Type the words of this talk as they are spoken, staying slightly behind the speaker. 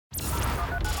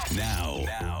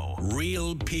Now,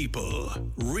 real people,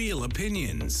 real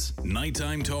opinions.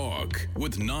 Nighttime talk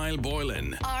with Niall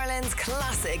Boylan. Ireland's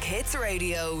classic hits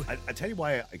radio. I tell you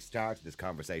why I started this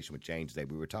conversation with Jane today.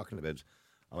 We were talking about,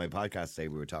 on my podcast today,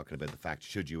 we were talking about the fact,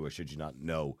 should you or should you not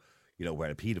know,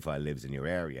 where a paedophile lives in your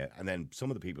area. And then some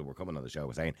of the people who were coming on the show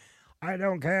were saying, I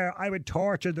don't care, I would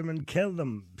torture them and kill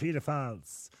them,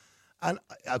 paedophiles. And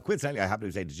coincidentally, I happen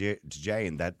to say to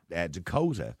Jane that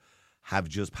Dakota have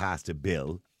just passed a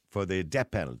bill for the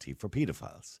death penalty for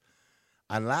paedophiles.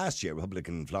 And last year,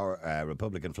 Republican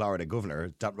Florida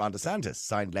Governor Ron DeSantis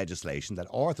signed legislation that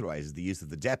authorises the use of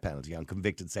the death penalty on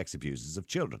convicted sex abusers of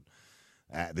children.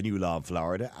 The new law in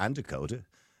Florida and Dakota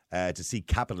to seek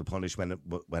capital punishment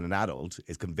when an adult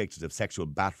is convicted of sexual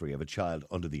battery of a child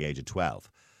under the age of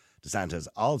 12. DeSantis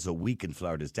also weakened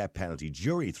Florida's death penalty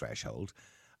jury threshold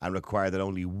and required that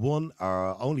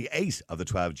only 8 of the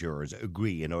 12 jurors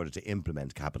agree in order to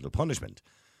implement capital punishment.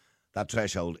 That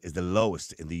threshold is the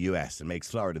lowest in the US and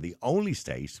makes Florida the only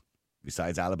state,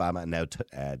 besides Alabama and now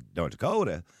North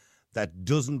Dakota, that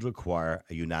doesn't require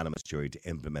a unanimous jury to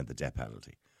implement the death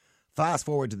penalty. Fast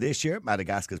forward to this year,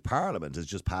 Madagascar's parliament has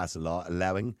just passed a law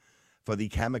allowing for the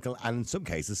chemical and, in some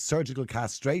cases, surgical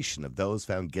castration of those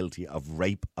found guilty of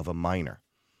rape of a minor.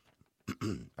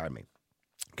 Pardon me.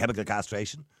 Chemical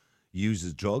castration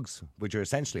uses drugs, which are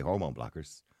essentially hormone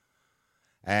blockers,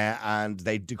 and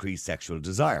they decrease sexual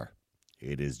desire.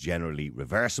 It is generally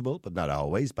reversible, but not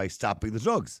always, by stopping the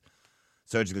drugs.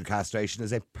 Surgical castration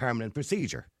is a permanent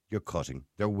procedure. You're cutting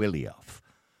their willy off,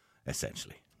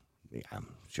 essentially. Yeah, I'm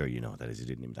sure you know what that is. You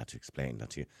didn't even have to explain that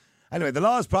to you. Anyway, the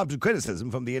law has prompted criticism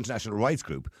from the International Rights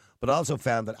Group, but also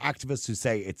found that activists who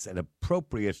say it's an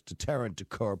appropriate deterrent to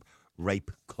curb rape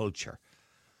culture.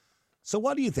 So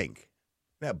what do you think?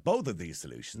 Now, both of these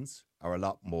solutions are a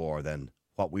lot more than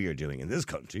what we are doing in this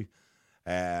country,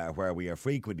 where we are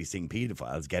frequently seeing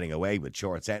paedophiles getting away with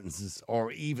short sentences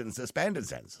or even suspended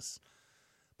sentences.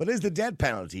 But is the death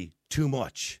penalty too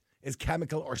much? Is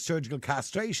chemical or surgical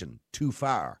castration too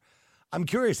far? I'm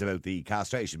curious about the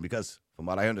castration because, from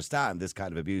what I understand, this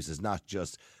kind of abuse is not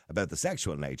just about the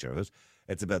sexual nature of it,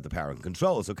 it's about the power and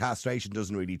control. So castration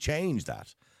doesn't really change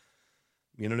that.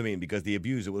 You know what I mean? Because the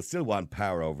abuser will still want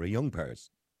power over a young person.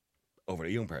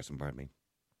 Pardon me.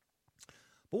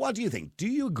 But what do you think? Do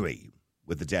you agree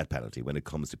with the death penalty when it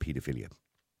comes to paedophilia?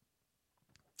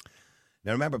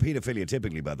 Now, remember, paedophilia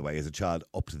typically, by the way, is a child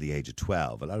up to the age of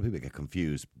 12. A lot of people get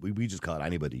confused. We just call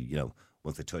anybody,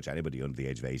 once they touch anybody under the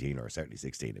age of 18 or certainly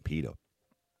 16, a pedo.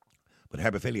 But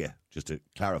herbophilia, just to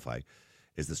clarify,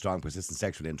 is the strong, persistent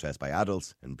sexual interest by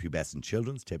adults in pubescent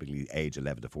children, typically age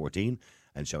 11 to 14,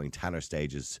 and showing Tanner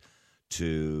stages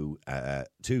 2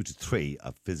 to 3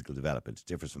 of physical development. It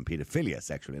differs from paedophilia,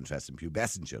 sexual interest in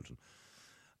pubescent children.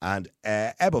 And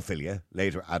ebophilia,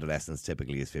 later adolescence,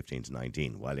 typically is 15 to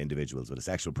 19, while individuals with a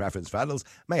sexual preference for adults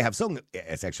may have some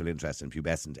sexual interest in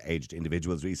pubescent-aged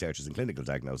individuals. Researchers in clinical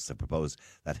diagnosis have proposed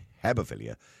that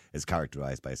hebophilia is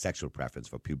characterised by a sexual preference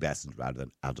for pubescent rather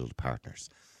than adult partners.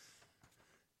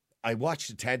 I watched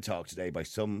a TED Talk today by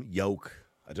some yoke.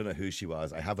 I don't know who she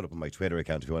was. I have it up on my Twitter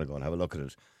account if you want to go and have a look at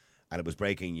it. And it was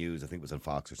breaking news. I think it was on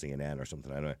Fox or CNN or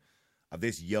something. I don't know. Of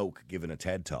this yoke giving a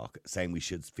TED Talk saying we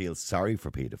should feel sorry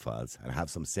for paedophiles and have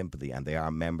some sympathy, and they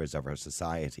are members of our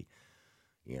society.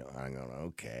 I'm going,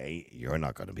 okay, you're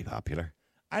not going to be popular.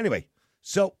 Anyway,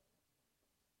 so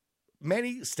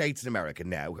many states in America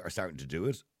now are starting to do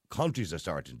it. Countries are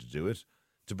starting to do it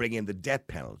to bring in the death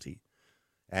penalty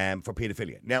for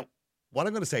paedophilia. Now, what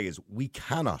I'm going to say is we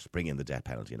cannot bring in the death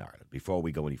penalty in Ireland before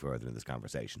we go any further in this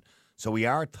conversation. So we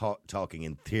are talking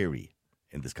in theory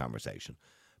in this conversation.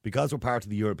 Because we're part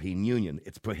of the European Union,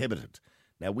 it's prohibited.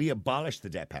 Now, we abolished the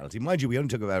death penalty. Mind you, we only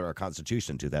took it out of our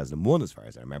constitution in 2001, as far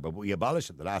as I remember, but we abolished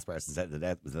it. The last person sentenced to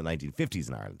death was in the 1950s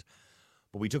in Ireland.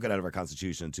 But we took it out of our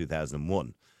constitution in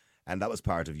 2001, and that was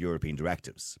part of European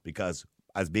directives. Because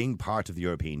as being part of the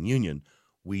European Union,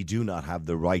 we do not have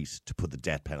the right to put the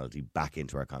death penalty back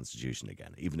into our constitution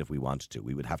again, even if we wanted to.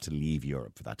 We would have to leave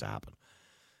Europe for that to happen.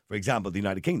 For example, the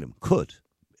United Kingdom could,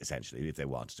 essentially, if they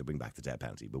wanted to bring back the death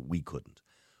penalty, but we couldn't.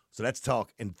 So let's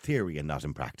talk in theory and not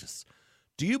in practice.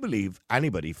 Do you believe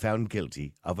anybody found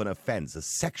guilty of an offence, a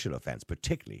sexual offence,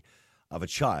 particularly of a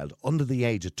child under the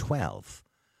age of 12,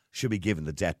 should be given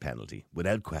the death penalty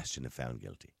without question if found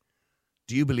guilty?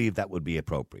 Do you believe that would be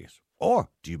appropriate? Or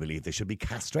do you believe they should be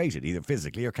castrated, either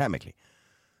physically or chemically?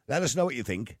 Let us know what you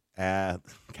think.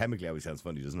 Chemically always sounds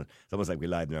funny, doesn't it? It's almost like we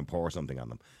lied there and pour something on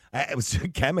them. It was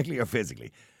chemically or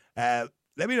physically. Let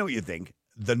me know what you think.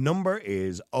 The number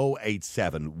is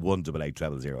 087 188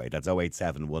 0008. That's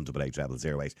 087 188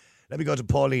 0008. Let me go to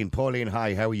Pauline. Pauline,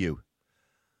 hi, how are you?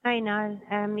 Hi, Niall.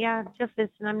 Yeah, just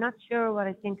listen. I'm not sure what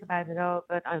I think about it all,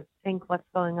 but I think what's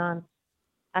going on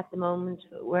at the moment,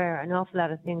 where an awful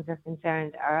lot of things are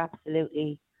concerned, are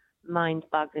absolutely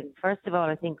mind-boggling. First of all,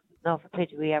 I think it's an awful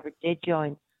pity we ever did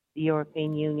join the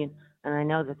European Union, and I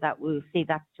know that we'll see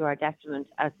that to our detriment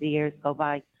as the years go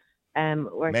by.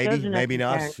 Where Maybe, children maybe are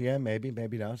not. concerned, Yeah, maybe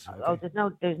not. oh, Okay.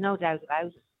 there's no doubt about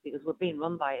it, because we're being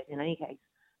run by it in any case.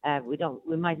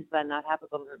 We might as well not have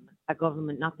a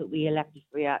government. Not that we elected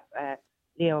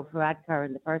Leo Varadkar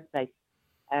in the first place.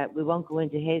 We won't go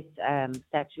into his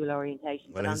sexual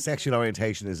orientation. Well, his sexual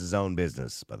orientation is his own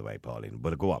business, by the way, Pauline.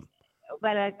 But go on.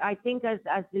 Well, I think as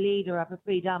the leader of a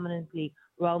predominantly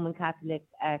Roman Catholic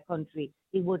country,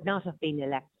 he would not have been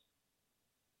elected.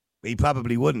 He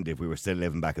probably wouldn't if we were still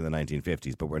living back in the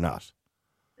 1950s, but we're not.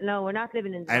 No, we're not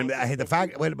living in the And 1950s. the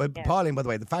fact, well, but Yeah. Pauline, by the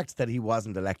way, the fact that he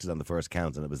wasn't elected on the first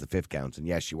count and it was the fifth count, and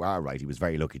yes, you are right, he was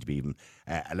very lucky to be even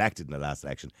elected in the last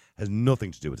election, has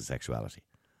nothing to do with his sexuality.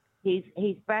 He's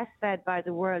breastfed by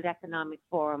the World Economic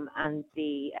Forum and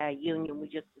the union we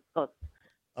just discussed.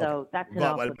 So Okay. that's an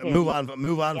Well, awful pity.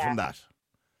 move on Yeah. from that.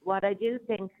 What I do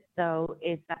think, though,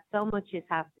 is that so much is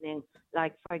happening.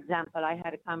 Like, for example, I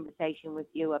had a conversation with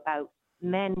you about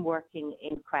men working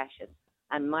in creches.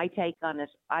 And my take on it,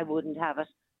 I wouldn't have it.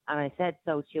 And I said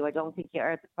so to you. I don't think you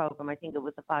heard the program. I think it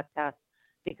was a podcast.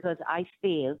 Because I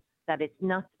feel that it's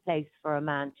not the place for a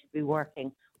man to be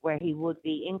working where he would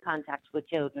be in contact with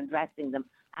children, dressing them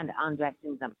and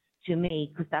undressing them. To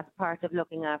me, because that's part of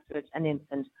looking after an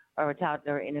infant or a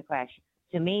toddler in a creche.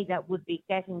 To me, that would be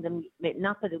getting them,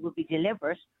 not that it would be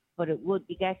deliberate, but it would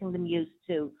be getting them used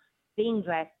to being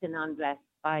dressed and undressed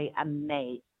by a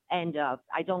maid. End of.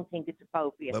 I don't think it's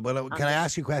appropriate. Well, can I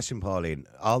ask you a question, Pauline?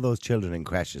 All those children in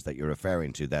creches that you're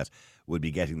referring to that would be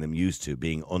getting them used to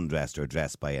being undressed or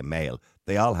dressed by a male,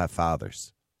 they all have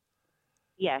fathers.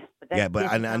 Yes.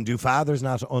 And do fathers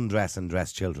not undress and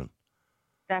dress children?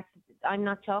 I'm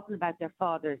not talking about their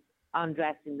fathers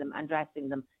undressing them and dressing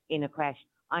them in a creche.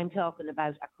 I'm talking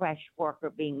about a creche worker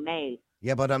being male.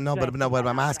 Yeah, but I'm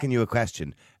asking you a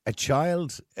question. A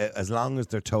child, as long as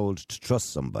they're told to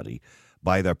trust somebody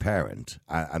by their parent,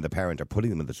 and the parent are putting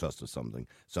them in the trust of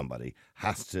somebody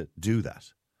has to do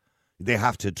that. They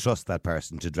have to trust that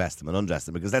person to dress them and undress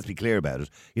them, because let's be clear about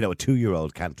it. You know, a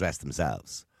 2-year-old can't dress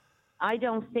themselves. I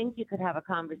don't think you could have a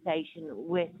conversation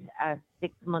with a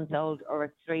 6-month-old or a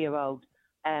 3-year-old.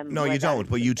 No, you don't.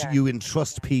 But you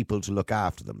entrust people to look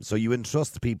after them. So you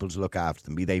entrust people to look after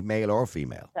them, be they male or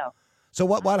female. So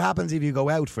what happens if you go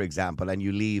out, for example, and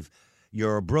you leave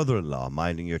your brother-in-law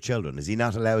minding your children? Is he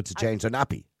not allowed to change their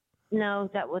nappy? No,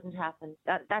 that wouldn't happen.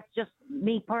 That's just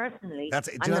me personally.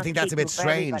 Do you not think that's a bit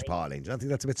strange, Pauline? Do you not think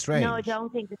that's a bit strange? No, I don't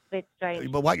think it's a bit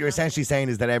strange. But what you're essentially saying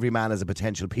is that every man is a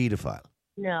potential paedophile.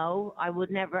 No, I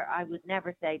would never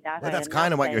say that. Well, that's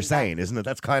kind of what you're saying, isn't it?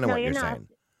 That's kind of what you're saying.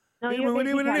 No,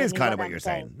 it is kind of what you're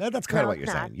saying. That's kind of what you're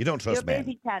saying. You don't trust men.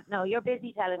 You're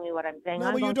busy telling me what I'm saying. No,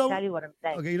 I'm well, going to tell you what I'm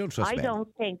saying. Okay, you don't trust men. I don't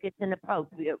think it's an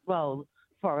appropriate role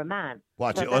for a man.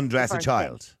 What, to undress a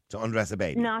child? To undress a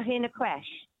baby? Not in a creche.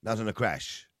 Not in a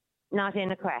creche? Not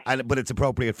in a creche. But it's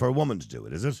appropriate for a woman to do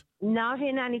it, is it? Not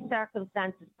in any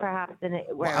circumstances, perhaps.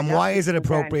 And why is it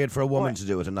appropriate for a woman to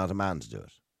do it and not a man to do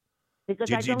it?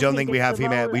 Because you don't think we have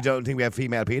female? We don't think we have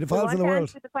female paedophiles in the world?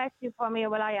 Answer the question for me, or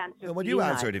will I answer? Well, you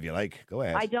answer it if you like. Go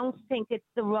ahead. I don't think it's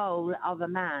the role of a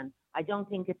man. I don't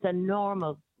think it's a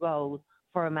normal role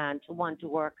for a man to want to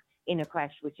work in a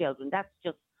creche with children. That's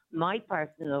just my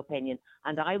personal opinion,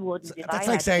 and I wouldn't. That's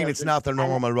like saying it's not the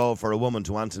normal role for a woman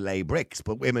to want to lay bricks,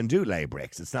 but women do lay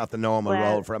bricks. It's not the normal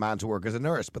role for a man to work as a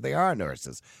nurse, but they are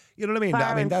nurses. You know what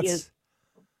I mean? That's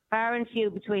far and few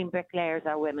between bricklayers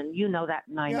are women. You know that,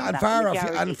 and I know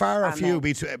that. And far a few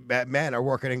men are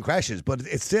working in creches, but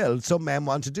it's still, some men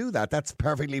want to do that. That's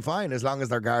perfectly fine as long as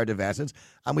they're Garda vetted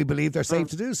and we believe they're safe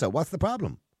to do so. What's the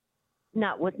problem?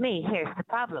 Not with me. Here's the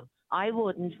problem. I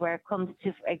wouldn't, where it comes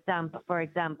to, for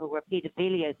example, where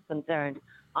paedophilia is concerned,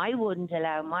 I wouldn't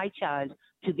allow my child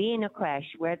to be in a creche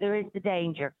where there is the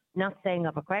danger, not saying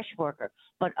of a creche worker,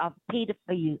 but of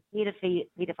pedophiles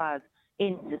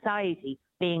in society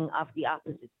being of the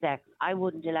opposite sex. I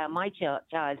wouldn't allow my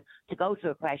child to go to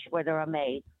a creche where there are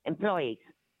male employees.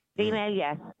 Female,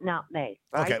 yes, not male.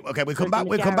 Right? Okay. We'll come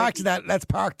back to that. Let's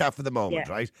park that for the moment,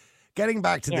 right? Getting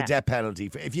back to the death penalty.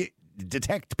 If you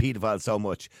detect paedophiles so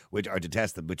much, which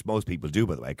most people do,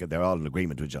 by the way, because they're all in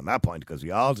agreement with you on that point, because we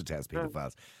all detest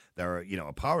paedophiles. They're,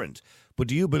 abhorrent. But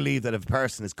do you believe that if a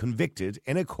person is convicted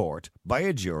in a court by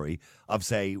a jury of,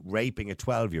 say, raping a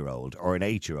 12-year-old or an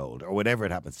 8-year-old or whatever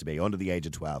it happens to be under the age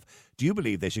of 12, do you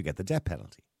believe they should get the death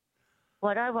penalty?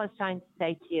 What I was trying to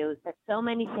say to you is that so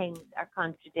many things are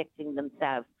contradicting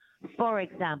themselves. For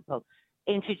example,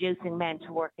 introducing men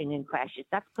to working in creches.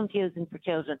 That's confusing for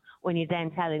children when you're then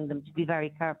telling them to be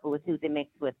very careful with who they mix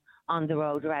with on the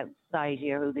road or out in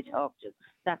society or who they talk to.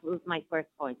 That was my first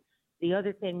point. The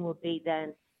other thing would be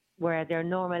then where they're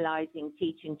normalising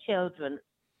teaching children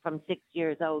from 6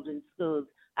 years old in schools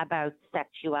about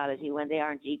sexuality when they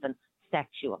aren't even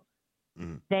sexual.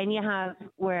 Then you have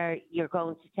where you're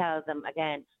going to tell them,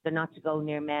 again, they're not to go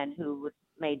near men who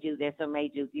may do this or may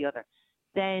do the other.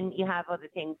 Then you have other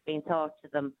things being taught to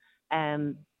them.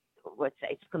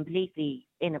 It's completely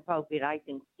inappropriate, I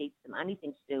think, to teach them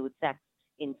anything to do with sex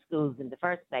in schools in the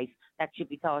first place. That should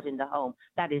be taught in the home.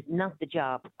 That is not the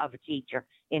job of a teacher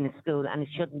in a school, and it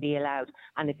shouldn't be allowed.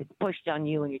 And if it's pushed on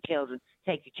you and your children,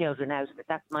 take your children out of it.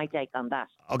 That's my take on that.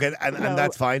 Okay, and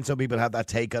that's fine. Some people have that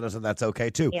take on it, and that's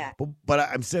okay too. Yeah. But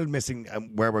I'm still missing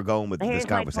where we're going with this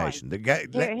conversation.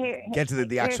 Get to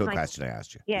the actual question I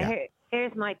asked you.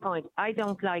 Here's my point. I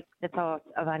don't like the thought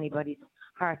of anybody's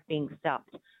heart being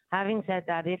stopped. Having said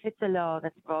that, if it's a law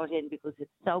that's brought in because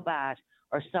it's so bad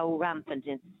or so rampant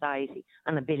in society,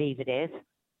 and I believe it is,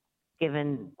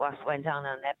 given what went on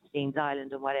Epstein's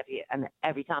Island and whatever, and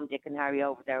every Tom, Dick and Harry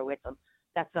over there with them,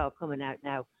 that's all coming out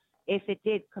now. If it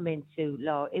did come into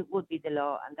law, it would be the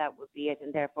law and that would be it,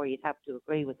 and therefore you'd have to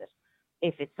agree with it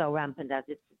if it's so rampant as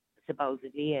it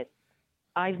supposedly is.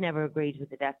 I've never agreed with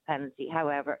the death penalty.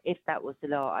 However, if that was the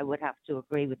law, I would have to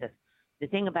agree with it. The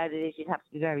thing about it is you'd have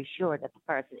to be very sure that the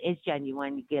person is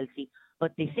genuinely guilty,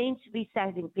 but they seem to be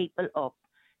setting people up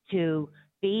to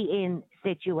be in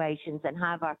situations and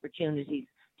have opportunities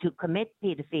to commit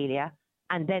paedophilia,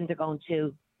 and then they're going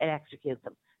to electrocute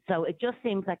them. So it just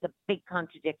seems like a big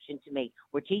contradiction to me.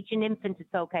 We're teaching infants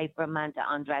it's okay for a man to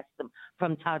undress them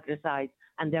from toddler size,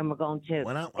 and then we're going to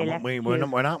we're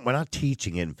not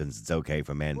teaching infants it's okay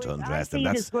for men to undress them.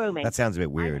 That sounds a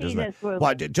bit weird, doesn't it?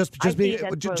 Well, just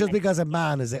because a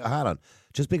man is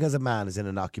in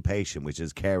an occupation which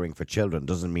is caring for children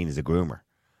doesn't mean he's a groomer.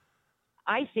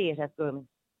 I see it as grooming.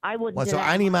 I wouldn't. Well, so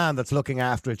any man that's looking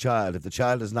after a child, if the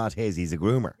child is not his, he's a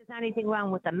groomer. There's anything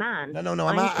wrong with a man? No.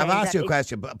 I've asked you a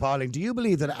question, Pauline. Do you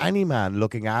believe that any man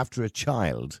looking after a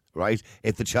child, right,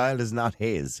 if the child is not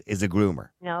his, is a groomer?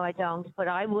 No, I don't. But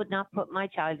I would not put my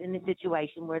child in a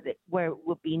situation where it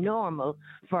would be normal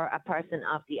for a person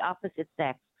of the opposite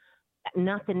sex,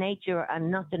 not the nature and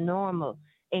not the normal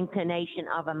inclination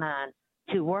of a man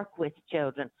to work with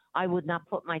children. I would not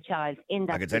put my child in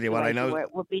that. I can tell you what I know. Where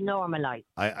it would be normalised.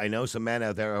 I know some men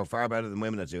out there who are far better than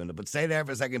women at doing it. But stay there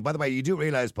for a second. By the way, you do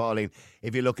realise, Pauline,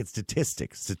 if you look at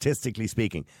statistics, statistically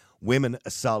speaking, women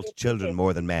assault children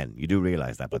more than men. You do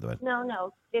realise that, by the way.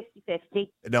 No, 50-50.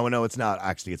 No, it's not.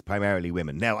 Actually, it's primarily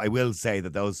women. Now, I will say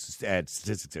that those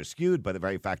statistics are skewed by the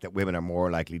very fact that women are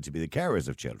more likely to be the carers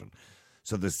of children.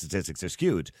 So the statistics are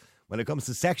skewed. When it comes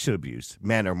to sexual abuse,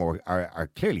 men are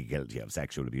clearly guilty of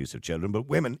sexual abuse of children, but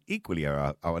women equally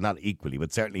are not equally,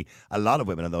 but certainly a lot of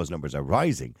women, and those numbers are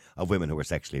rising, of women who are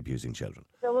sexually abusing children.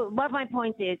 So what my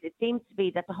point is, it seems to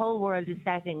be that the whole world is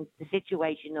setting the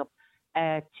situation up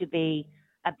to be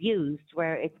abused,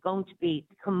 where it's going to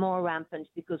become more rampant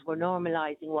because we're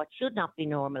normalising what should not be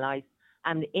normalised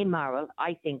and immoral,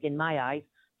 I think, in my eyes,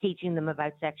 teaching them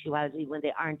about sexuality when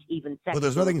they aren't even sexual. Well,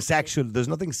 there's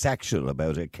nothing sexual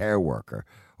about a care worker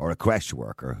or a creche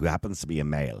worker who happens to be a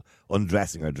male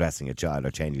undressing or dressing a child or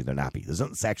changing their nappy. There's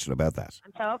nothing sexual about that.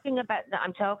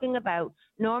 I'm talking about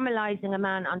normalising a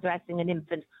man undressing an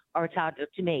infant or a toddler.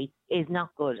 To me, is not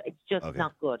good. It's just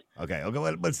not good. Okay.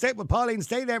 Well, Pauline,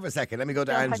 stay there for a second. Let me go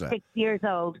to Angela. 6 years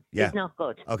old is not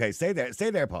good. Okay, stay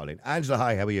there, Pauline. Angela,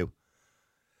 hi. How are you?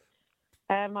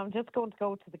 I'm just going to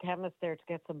go to the chemist there to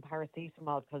get some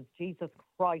paracetamol because, Jesus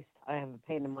Christ, I have a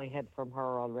pain in my head from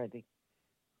her already.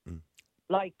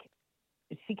 Like,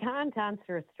 she can't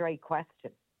answer a straight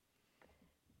question.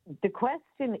 The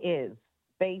question is,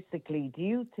 basically,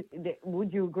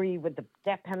 would you agree with the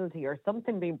death penalty or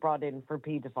something being brought in for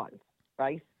paedophiles,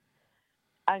 right?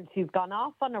 And she's gone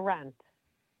off on a rant.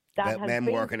 That has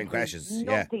men working in creches,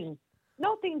 nothing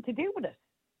to do with it.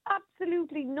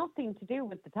 Absolutely nothing to do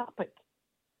with the topic.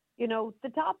 You know, the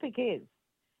topic is,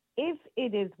 if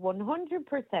it is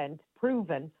 100%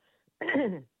 proven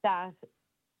that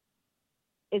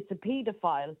it's a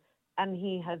paedophile and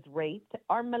he has raped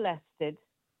or molested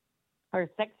or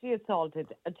sexually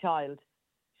assaulted a child,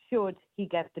 should he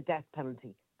get the death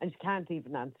penalty? And she can't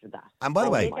even answer that. And by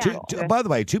the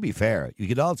way, to be fair, you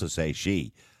could also say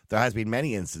she. There has been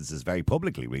many instances very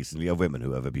publicly recently of women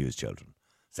who have abused children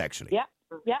sexually. Yeah.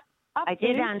 Absolutely.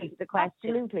 I did answer the question.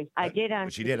 Absolutely. I did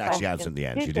answer. She did actually answer in the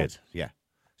end. She did. Yeah.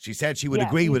 She said she would Yeah,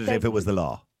 agree you with it said if it was the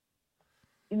law.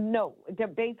 No,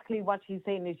 basically what she's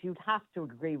saying is you'd have to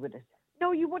agree with it.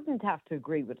 No, you wouldn't have to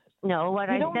agree with it. No, what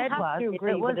You I don't said have was, to if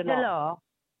agree it was with the the law. law,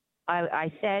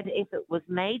 I said if it was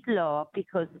made law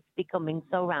because it's becoming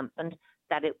so rampant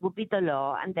that it would be the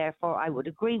law, and therefore I would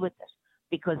agree with it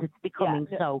because it's becoming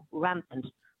so rampant,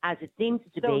 as it seems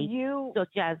to be,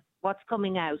 such as what's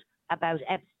coming out about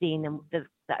Epstein and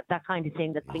that kind of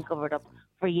thing that's been covered up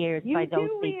for years by those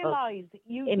people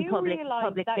in public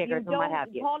figures and what have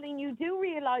you. Pauline, you do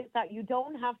realise that you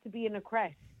don't have to be in a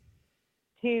creche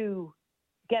to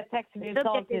get sexually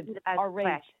assaulted or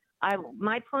raped.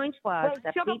 My point was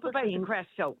that shut up people about seem, the creche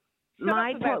show.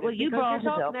 My point. Well, you brought it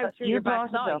up. You brought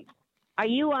it up. Are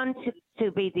you on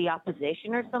to be the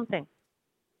opposition or something?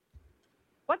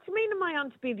 What do you mean? Am I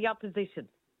on to be the opposition?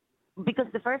 Because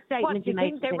the first statement you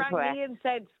made was incorrect. They rang me and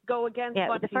said go against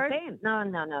what you're saying. No.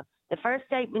 The first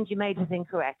statement you made was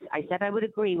incorrect. I said I would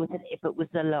agree with it if it was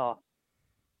the law.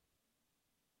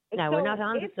 Now, we're not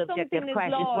on the subject of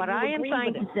questions.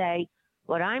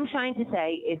 What I'm trying to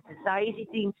say is society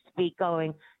seems to be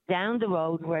going down the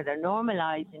road where they're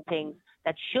normalising things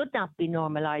that should not be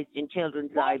normalised in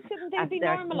children's lives. Why shouldn't they be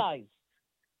normalised?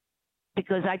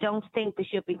 Because I don't think they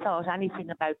should be taught anything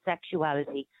about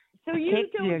sexuality. So you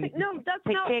don't think, no, that's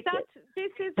not,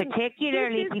 this isn't.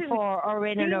 Particularly before or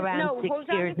in and around 6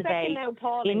 years of age,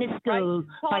 in a school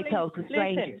by total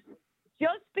strangers.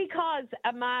 Just because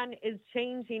a man is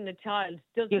changing a child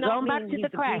does You're not going back mean to he's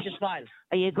the creche. a pedophile.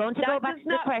 Are you going to go back to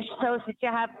the creche so that you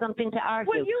have something to argue?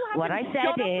 Well, you what I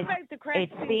said is,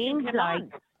 it seems like,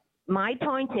 my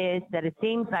point is that it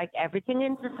seems like everything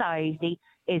in society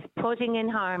is putting in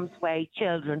harm's way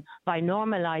children by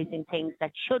normalising things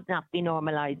that should not be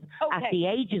normalised at the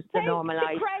ages they're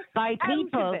normalised by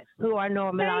people who are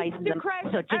normalising them,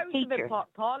 such as teachers.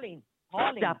 Pauline,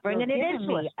 stop bringing it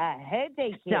into it. A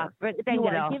headache here. Then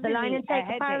get off the line and take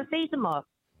a paracetamol.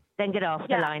 Then get off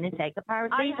the line and take a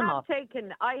paracetamol.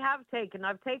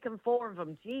 I've taken 4 of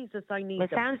them. Jesus, I need them.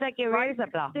 It sounds like your ears are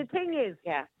blocked. The thing is,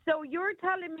 so you're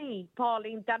telling me,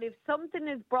 Pauline, that if something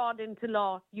is brought into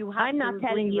law, you have I'm to not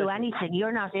telling you anything.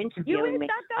 You're not interviewing me.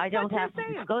 I don't have to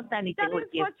discuss anything with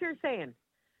you. That is what you're saying.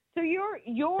 So you're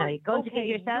going to give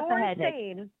yourself a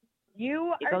headache.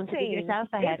 You're going to give yourself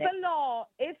a headache.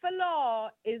 If a law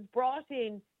is brought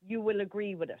in, you will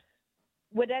agree with it.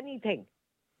 With anything.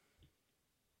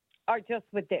 Or just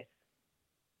with this?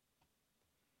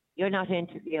 You're not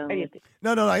interviewing me.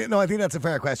 No, I think that's a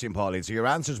fair question, Pauline. So your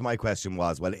answer to my question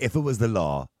was, well, if it was the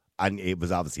law and it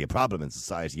was obviously a problem in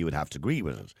society, you would have to agree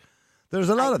with it. There's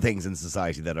a lot of things in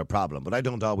society that are a problem, but I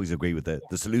don't always agree with the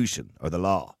solution or the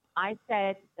law. I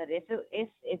said that if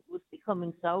it was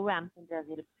becoming so rampant as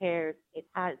it appears it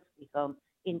has become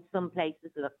in some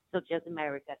places, such as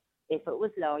America, if it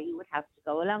was law, you would have to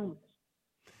go along with it.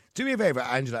 Do me a favour,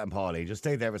 Angela and Pauline, just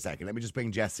stay there for a second. Let me just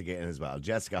bring Jessica in as well.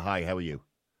 Jessica, hi, how are you?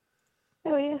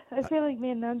 How are you? I feel like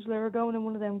me and Angela are going in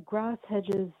one of them grass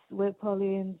hedges with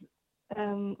Pauline's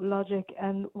logic,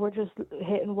 and we're just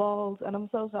hitting walls. And I'm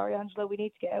so sorry, Angela, we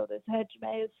need to get out of this hedge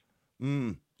maze.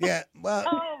 Yeah, well...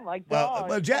 oh, my God.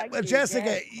 Well,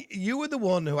 Jessica, you were the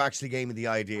one who actually gave me the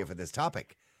idea for this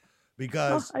topic.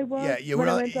 Because I was. you were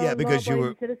because you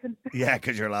were citizen.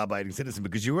 because you're a law-abiding citizen,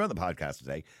 because you were on the podcast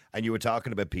today and you were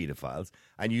talking about paedophiles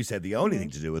and you said the only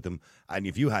thing to do with them, and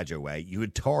if you had your way, you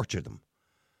would torture them.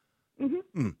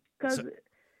 Because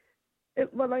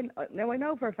I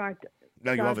know for a fact.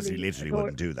 No, you obviously literally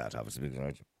wouldn't do that, obviously,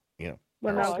 right? Yeah.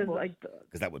 Well, no,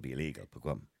 because that would be illegal. But go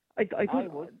on. I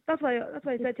couldn't. That's why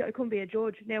I said to you I couldn't be a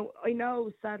judge. Now I know,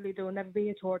 sadly, there will never be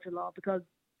a torture law because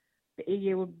the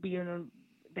EU would be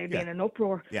they'd be in an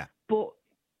uproar. Yeah. But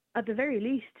at the very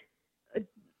least,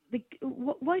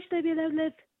 why should they be allowed to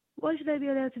live? Why should they be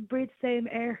allowed to breathe the same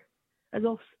air as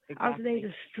us after they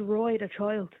destroyed a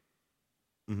child?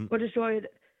 Or destroyed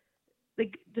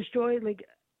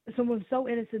someone so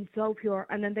innocent, so pure,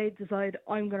 and then they decide,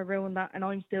 I'm going to ruin that and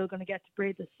I'm still going to get to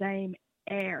breathe the same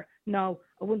air. No,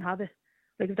 I wouldn't have it.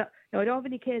 I don't have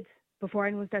any kids before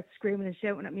anyone starts screaming and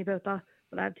shouting at me about that.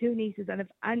 But I have 2 nieces, and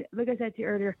like I said to you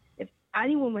earlier, if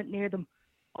anyone went near them,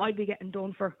 I'd be getting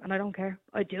done for, and I don't care.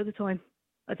 I'd do the time.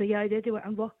 I'd say, yeah, I did do it,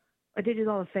 and what? I did it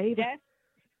all a favour.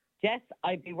 Jess,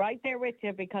 I'd be right there with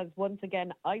you, because once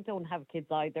again, I don't have kids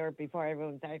either. Before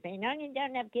everyone starts saying, no, you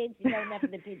don't have kids, you don't have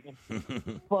the kids.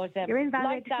 But you're invalid.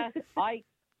 Like that,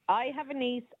 I have a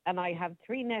niece and I have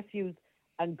 3 nephews,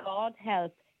 and God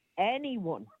help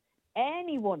anyone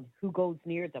who goes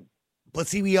near them. But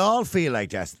see, we all feel like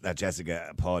that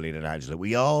Jessica, Pauline and Angela,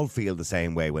 we all feel the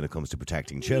same way when it comes to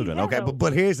protecting children, okay?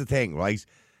 But here's the thing, right?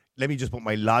 let me just put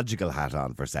my logical hat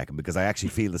on for a second, because I actually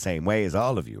feel the same way as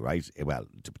all of you, right? Well,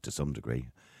 to some degree.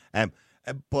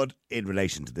 But in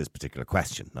relation to this particular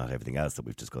question, not everything else that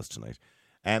we've discussed tonight.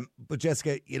 But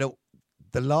Jessica,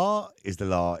 the law is the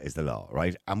law is the law,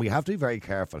 right? And we have to be very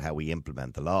careful how we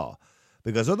implement the law,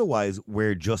 because otherwise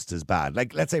we're just as bad.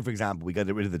 Like, let's say, for example, we got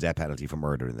rid of the death penalty for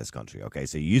murder in this country, okay?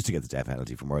 So you used to get the death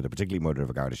penalty for murder, particularly murder of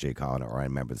a Garda Síochána or a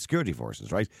member of the security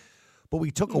forces, right? But we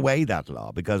took away that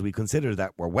law because we consider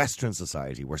that we're Western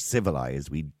society, we're civilized,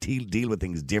 we deal with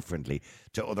things differently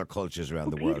to other cultures around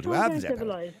the world who have the death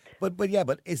penalty.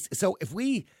 But so if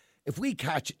we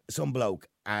catch some bloke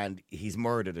and he's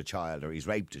murdered a child or he's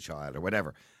raped a child or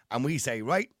whatever, and we say,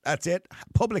 right, that's it,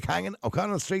 public hanging,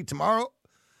 O'Connell Street tomorrow,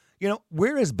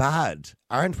 we're as bad,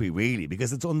 aren't we, really?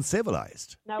 Because it's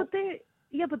uncivilized. No.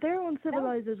 But they're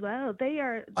uncivilized as well. They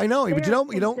are. I know, but you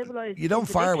don't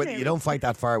fire with you don't fight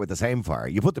that fire with the same fire.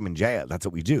 You put them in jail. That's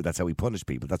what we do. That's how we punish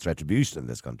people. That's retribution in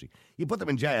this country. You put them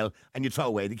in jail and you throw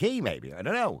away the key. Maybe, I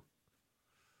don't know.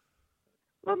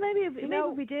 Well, maybe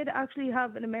if we did actually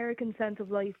have an American sense of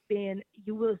life, being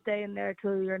you will stay in there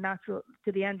till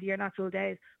to the end of your natural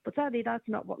days. But sadly, that's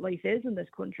not what life is in this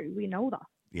country. We know that.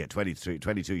 Yeah,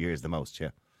 22 years the most.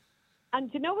 Yeah.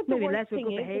 And do you know what the worst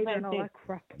thing is about and all this? that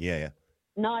crap. Yeah.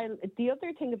 Niall, the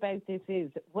other thing about this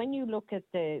is when you look at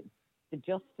the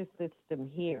justice system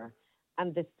here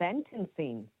and the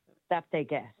sentencing that they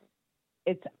get,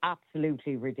 it's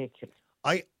absolutely ridiculous.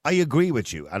 I agree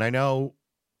with you, and I know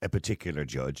a particular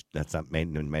judge, let's not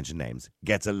mention names,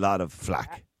 gets a lot of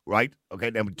flack, right?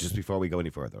 Okay, now just before we go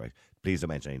any further, right? Please don't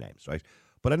mention any names, right?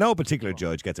 But I know a particular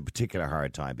judge gets a particular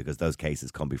hard time because those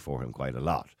cases come before him quite a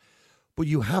lot. But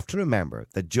you have to remember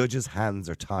that judges' hands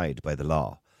are tied by the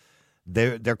law.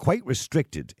 They're quite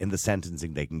restricted in the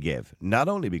sentencing they can give, not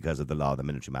only because of the law, the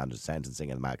military mandatory sentencing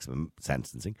and maximum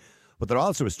sentencing, but they're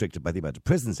also restricted by the amount of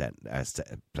prison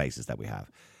places that we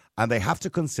have. And they have to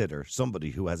consider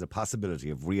somebody who has a possibility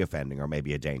of reoffending or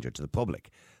maybe a danger to the public.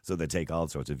 So they take all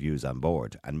sorts of views on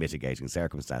board and mitigating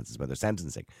circumstances when they're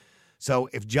sentencing. So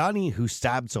if Johnny, who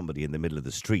stabbed somebody in the middle of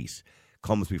the street,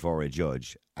 comes before a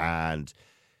judge and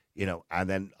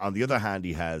then on the other hand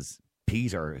he has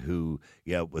Peter, who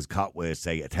was caught with,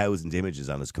 say, 1,000 images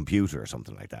on his computer or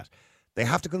something like that, they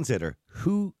have to consider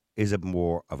who is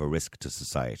more of a risk to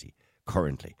society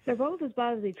currently. They're both as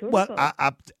bad as each other.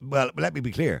 Well, let me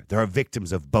be clear. There are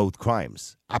victims of both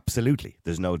crimes. Absolutely.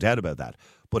 There's no doubt about that.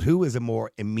 But who is a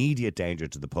more immediate danger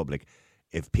to the public?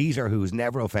 If Peter, who's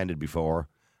never offended before,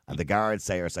 and the guards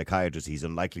say, or psychiatrists, he's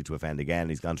unlikely to offend again,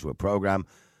 he's gone through a program,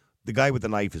 the guy with the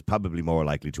knife is probably more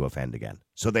likely to offend again.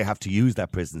 So they have to use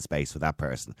that prison space for that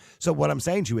person. So what I'm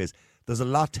saying to you is there's a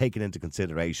lot taken into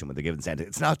consideration when they're given sentence.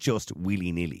 It's not just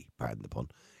willy-nilly, pardon the pun.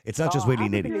 It's not just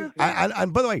willy-nilly.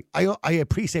 And by the way, I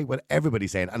appreciate what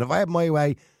everybody's saying. And if I have my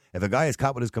way, if a guy is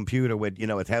caught with his computer with,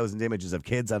 1,000 images of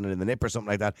kids on it in the nip or something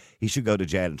like that, he should go to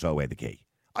jail and throw away the key.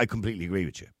 I completely agree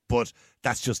with you. But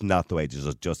that's just not the way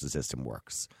the justice system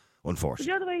works,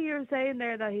 unfortunately. The other way you were saying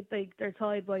there that they're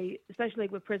tied by, especially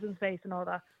with prison space and all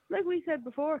that, like we said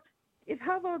before, if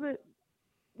have all the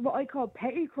what I call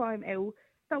petty crime out,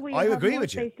 that we I have agree more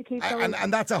with you, space to keep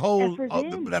and that's a whole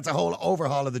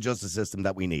overhaul of the justice system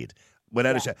that we need.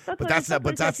 Without a shadow,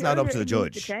 but that's not up to the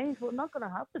judge. Change, but not going to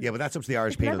happen. Yeah, but that's up to the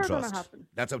Irish Penal Trust.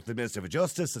 That's up to the Minister for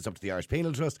Justice. It's up to the Irish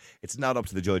Penal Trust. It's not up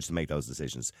to the judge to make those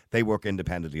decisions. They work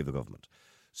independently of the government.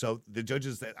 So the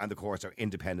judges and the courts are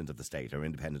independent of the state, or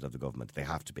independent of the government. They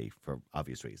have to be for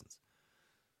obvious reasons.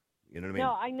 You know what I mean?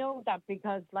 No, I know that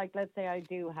because, like, let's say I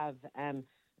do have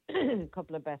a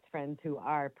couple of best friends who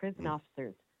are prison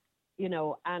officers.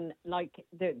 And like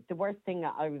the worst thing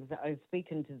I was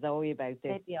speaking to Zoe about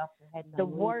this. The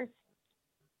worst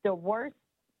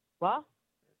what?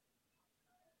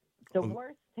 The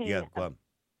worst thing. Yeah, go on.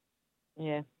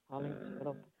 Yeah, Holly, shut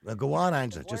up. Well, go on,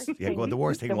 Angela. Go on. The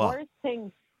worst thing what? The worst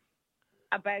thing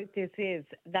about this is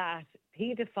that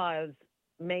paedophiles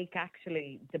make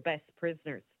actually the best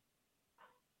prisoners.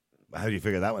 How do you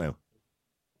figure that one out?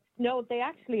 No, they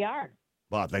actually are.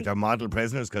 What, like they're model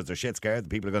prisoners because they're shit scared? The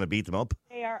people are going to beat them up?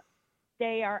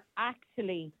 They are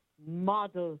actually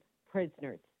model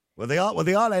prisoners. Well, they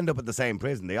all end up at the same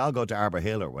prison. They all go to Arbor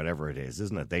Hill or whatever it is,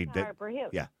 isn't it? Arbor Hill.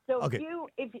 Yeah. So okay.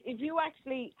 if you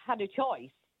actually had a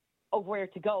choice of where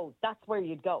to go, that's where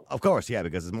you'd go. Of course, yeah,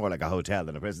 because it's more like a hotel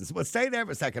than a prison. But stay there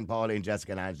for a second, Pauline,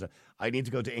 Jessica and Angela. I need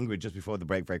to go to Ingrid just before the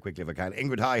break very quickly if I can.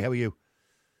 Ingrid, hi, how are you?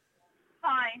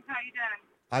 Hi, how are you doing?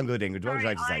 I'm good, Ingrid. What would you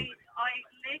like to say?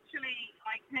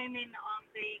 I came in on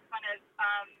the kind of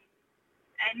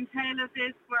end tail of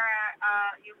this where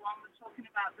you one was talking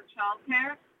about the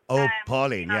childcare. Oh,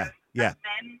 Pauline, yeah. Yeah.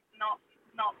 Men not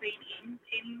not been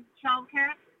in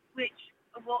childcare, which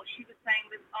what she was saying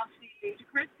was utterly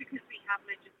ludicrous because we have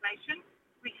legislation,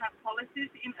 we have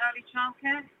policies in early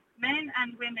childcare. Men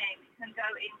and women can go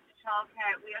into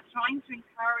childcare. We are trying to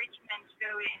encourage men to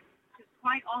go in because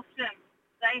quite often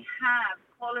they have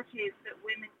qualities that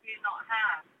women do not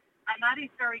have, and that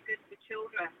is very good for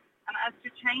children. And as to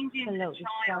changing the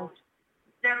child,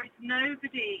 there is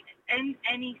nobody in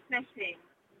any setting,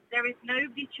 there is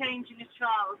nobody changing a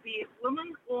child, be it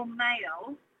woman or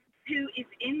male, who is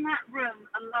in that room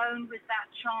alone with that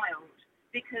child,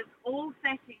 because all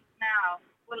settings now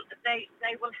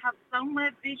they will have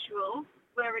somewhere visual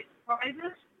where it's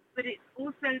private, but it's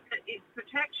also that it's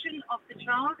protection of the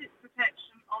child, it's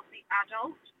protection of the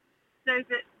adult, so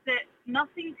that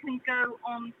nothing can go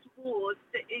on towards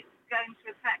that it's going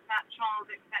to affect that child,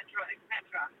 etc.,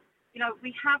 etc. You know,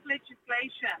 we have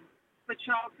legislation for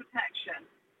child protection.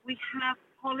 We have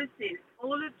policies.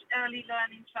 All of early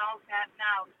learning childcare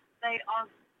now, they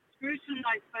are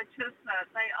scrutinised by TUSA.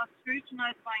 They are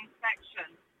scrutinised by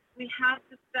inspection. We have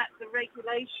the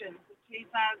regulations of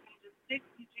 2006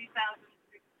 and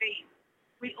 2016.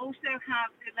 We also have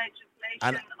the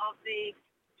legislation of the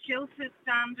shelter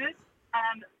standards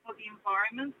for the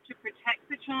environment to protect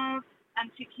the child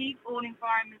and to keep all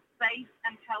environments safe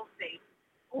and healthy.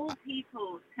 All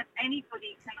people,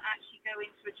 anybody can actually go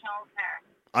into a childcare.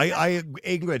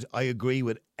 Ingrid, I agree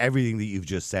with everything that you've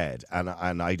just said, and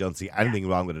I don't see anything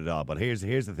wrong with it at all. But here's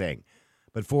the thing.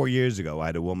 But 4 years ago, I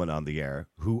had a woman on the air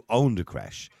who owned a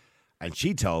creche, and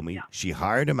she told me she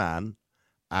hired a man,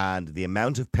 and the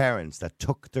amount of parents that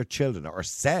took their children or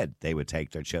said they would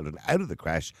take their children out of the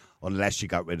creche unless she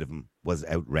got rid of them was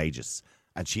outrageous.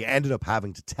 And she ended up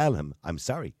having to tell him, I'm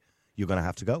sorry, you're going to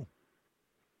have to go.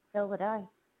 So would I.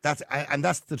 That's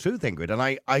the truth, Ingrid, and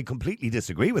I completely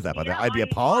disagree with that. But I'd be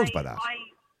appalled by that.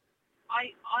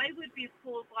 I would be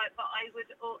appalled by it, but I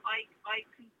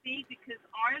can see because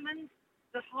Ireland,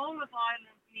 the whole of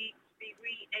Ireland needs to be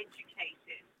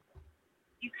re-educated.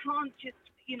 You can't just,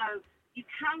 you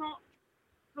cannot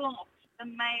slot a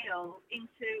male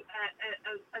into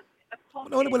a pocket.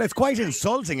 No, well, it's quite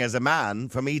insulting as a man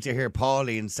for me to hear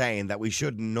Pauline saying that we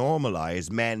shouldn't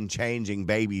normalise men changing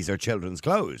babies or children's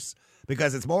clothes.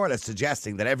 Because it's more or less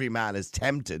suggesting that every man is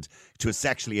tempted to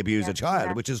sexually abuse a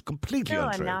child, which is completely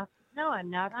untrue. No, I'm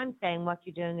not. I'm saying what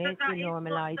you're doing is you're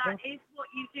normalising. That is what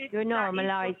you did. You're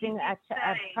normalising a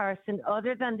person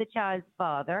other than the child's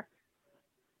father.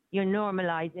 You're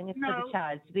normalising it for the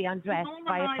child to be undressed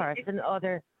by a person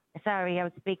other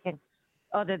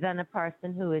than a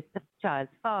person who is the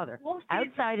child's father.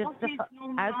 Outside of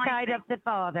the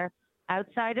father,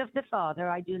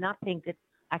 I do not think it's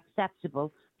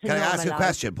acceptable. Can I ask a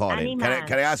question, Pauline?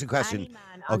 Can I ask a question?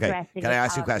 Okay. Can I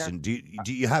ask you a question? Do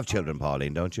you have children,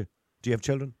 Pauline? Don't you? Do you have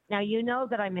children? Now you know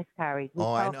that I miscarried.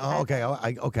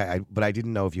 Okay. But I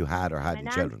didn't know if you had or hadn't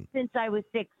children. Since I was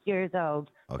 6 years old,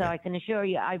 so I can assure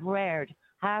you, I've reared,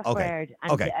 reared.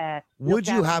 And, would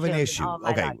you have an issue?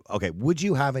 Okay. Would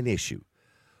you have an issue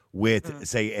with,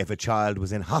 say, if a child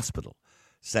was in hospital,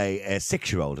 say a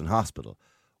 6-year-old in hospital,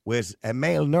 with a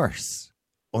male nurse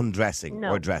undressing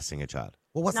or dressing a child?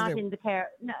 Well, not in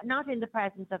the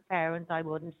presence of parents. I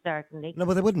wouldn't, certainly. No,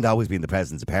 but they wouldn't always be in the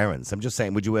presence of parents. I'm just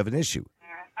saying, would you have an issue?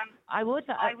 I would.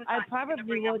 I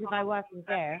probably would if I wasn't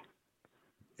there.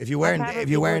 If you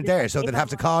weren't there, so they'd have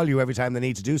to call you every time they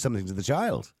need to do something to the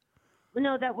child.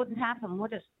 No, that wouldn't happen,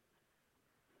 would it?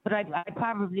 But I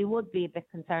probably would be a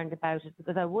bit concerned about it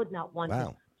because I would not want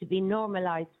it to be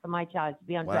normalised for my child to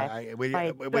be undressed by a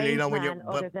strange man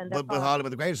other than their father. Holly,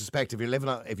 with the greatest respect, if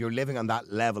you're living on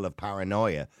that level of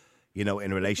paranoia,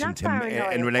 in relation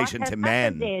to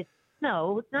men.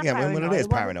 No, it's not paranoia. Yeah, well, it is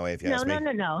paranoia, if you ask me.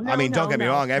 No. I mean, don't get me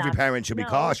wrong. Every parent should be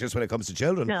cautious when it comes to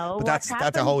children. No, but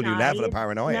that's a whole new level of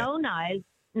paranoia. No, Niall.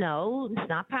 No, it's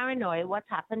not paranoia. What's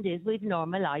happened is we've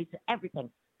normalised everything.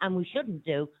 And we shouldn't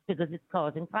do because it's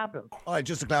causing problems. All right,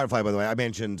 just to clarify, by the way, I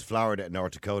mentioned Florida and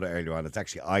North Dakota earlier on. It's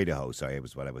actually Idaho. Sorry, it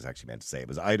was what I was actually meant to say. It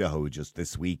was Idaho who just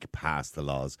this week passed the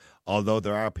laws, although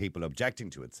there are people objecting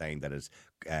to it, saying that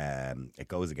it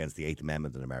goes against the 8th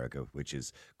Amendment in America, which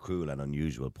is cruel and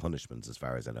unusual punishments, as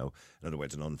far as I know. In other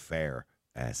words, an unfair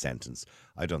sentence.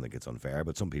 I don't think it's unfair,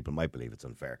 but some people might believe it's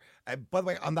unfair. By the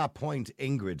way, on that point,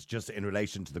 Ingrid, just in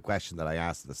relation to the question that I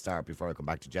asked at the start before I come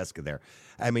back to Jessica there,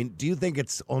 I mean, do you think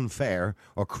it's unfair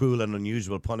or cruel and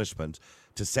unusual punishment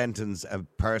to sentence a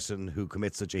person who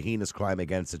commits such a heinous crime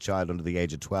against a child under the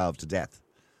age of 12 to death?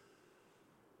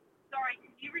 Sorry,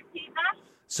 can you repeat that?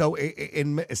 So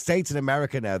in states in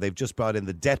America now, they've just brought in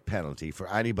the death penalty for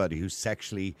anybody who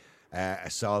sexually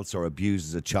assaults or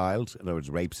abuses a child, in other words,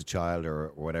 rapes a child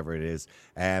or whatever it is.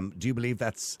 Do you believe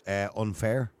that's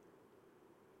unfair?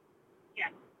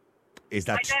 Yes. Is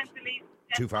that I don't believe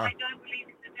too far? I don't believe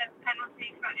it's a death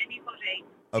penalty for anybody.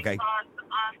 Okay. Because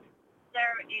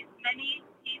there is many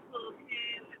people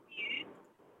who abuse,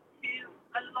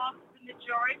 a lot, the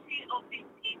majority of these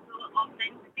people are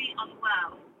mentally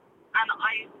unwell. And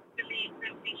I believe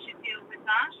that we should deal with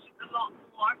that a lot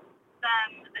more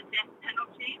than a death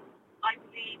penalty. I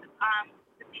believe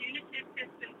the punitive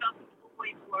system doesn't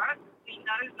always work. We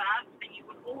know that, and you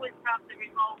will always have the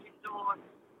revolving door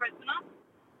prisoner.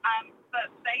 But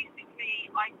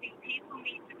basically, I think people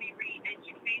need to be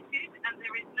re-educated, and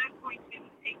there is no point in,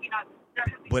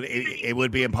 But it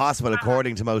would be impossible,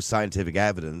 according to most scientific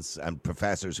evidence and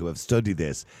professors who have studied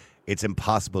this, it's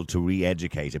impossible to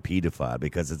re-educate a paedophile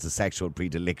because it's a sexual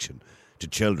predilection to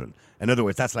children. In other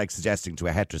words, that's like suggesting to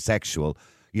a heterosexual,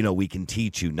 we can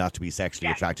teach you not to be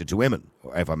sexually attracted to women,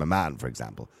 or if I'm a man, for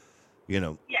example. Yeah.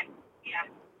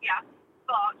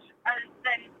 But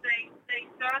then they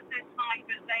serve their time,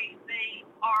 but they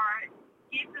are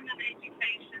given an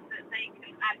education that they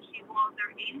can actually, while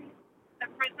they're in the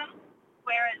prison,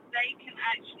 whereas they can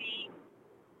actually,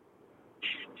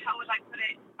 how would I put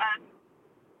it,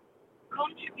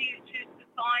 contribute to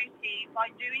society by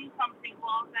doing something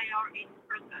while they are in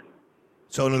prison.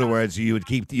 So, in other words, you would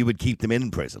keep them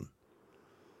in prison.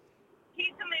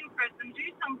 Keep them in prison. Do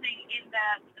something in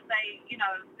there that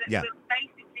that will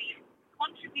basically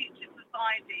contribute to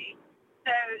society,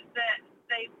 so that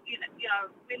they,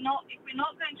 we're not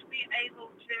going to be able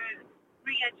to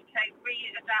re-educate,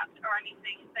 re-adapt, or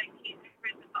anything. Then keep them in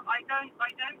prison. But I don't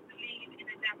believe in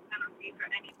a death penalty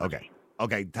for anybody.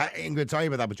 Okay, Ingrid, sorry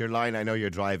about that, but your line, I know you're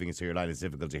driving, so your line is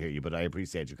difficult to hear you, but I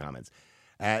appreciate your comments.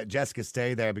 Jessica,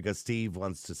 stay there because Steve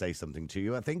wants to say something to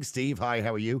you. I think, Steve, hi,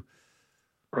 how are you?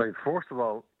 Right, first of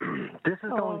all, this is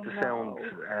going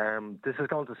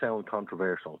to sound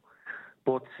controversial,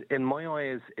 but in my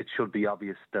eyes, it should be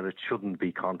obvious that it shouldn't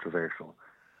be controversial.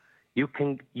 You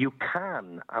can,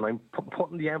 and I'm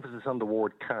putting the emphasis on the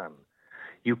word can.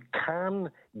 You can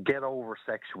get over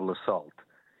sexual assault.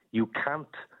 You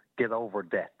can't get over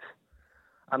death.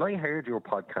 And I heard your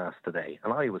podcast today,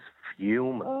 and I was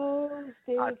fuming. Oh,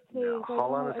 Steve, please.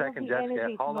 Hold on a second, Jessica.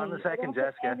 Hold on a second,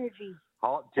 Jessica.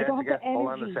 Jessica, hold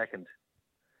on a second.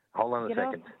 Hold on a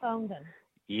second.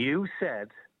 You said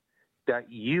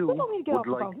that you would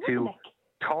like to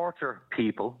torture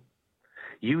people.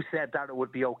 You said that it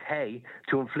would be okay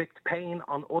to inflict pain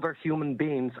on other human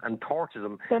beings and torture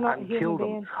them and kill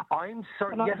them. I'm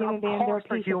sorry. Yes, of course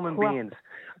they're human beings.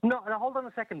 No, hold on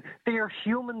a second. They are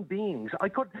human beings.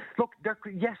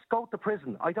 Yes, go to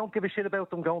prison. I don't give a shit about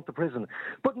them going to prison.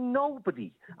 But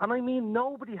nobody, and I mean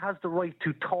nobody, has the right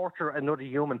to torture another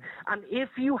human. And if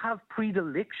you have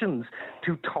predilections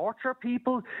to torture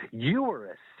people, you are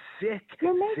a sick,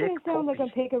 You're making it sound puppy. like I'm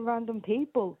taking random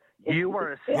people. You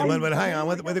are a sick. Well, hang on.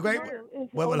 With a great.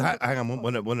 Hang on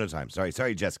one at a time.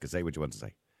 Sorry, Jessica. Say what you want to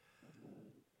say.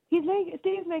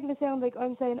 Steve's making it sound like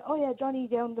I'm saying, oh yeah, Johnny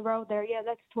down the road there, yeah,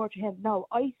 let's torture him. No,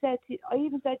 I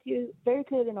even said to you very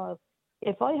clearly, Noel,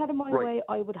 if I had it my way,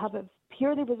 I would have it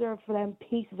purely reserved for them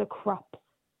pieces of crap.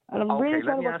 And I'm really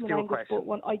trying to watch my language, but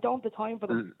when I don't have the time for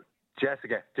them.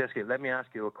 Jessica, let me ask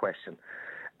you a question.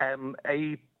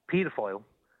 A paedophile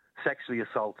sexually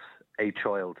assaults a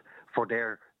child for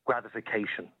their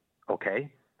gratification, okay?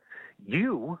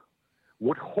 You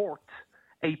would hurt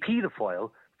a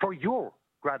paedophile for your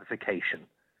gratification.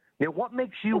 Now, what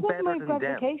makes you better than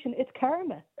them? It's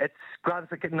karma. It's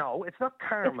gratification. No, it's not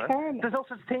karma. It's karma. There's no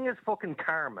such thing as fucking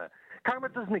karma. Karma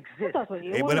doesn't exist. That's what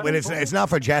you Well, it's not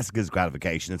for Jessica's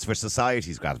gratification. It's for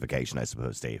society's gratification, I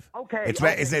suppose, Steve. Okay.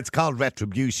 It's called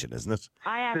retribution, isn't it?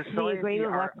 I actually agree with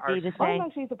what Steve is saying. I'm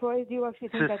actually surprised you actually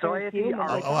think that's human.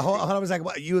 Hold on a second.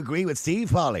 You agree with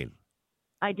Steve, Pauline?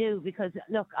 I do, because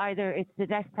look, either it's the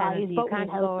death penalty, you can't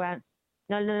go around.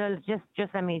 No.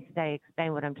 Just let me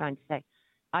explain what I'm trying to say.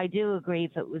 I do agree,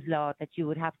 if it was law, that you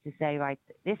would have to say, right,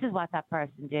 this is what that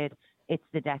person did. It's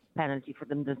the death penalty for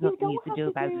them. There's nothing you can do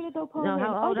about it. No,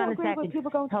 hold on a second.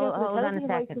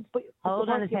 Hold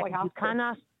on a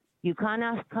second. You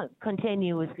cannot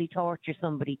continuously torture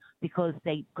somebody because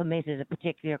they committed a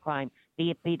particular crime,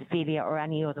 be it paedophilia or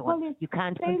any other one. You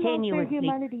can't continuously.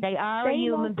 They are a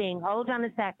human being. Hold on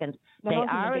a second. They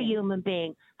are a human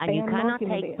being, and you cannot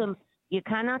take some. You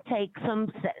cannot take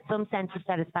some sense of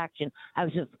satisfaction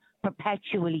out of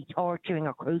perpetually torturing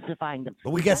or crucifying them.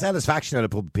 But we get satisfaction out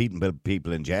of putting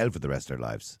people in jail for the rest of their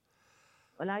lives.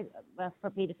 Well, for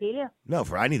paedophilia? No,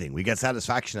 for anything. We get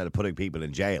satisfaction out of putting people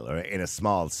in jail or in a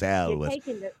small cell with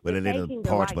a little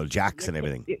portable jacks and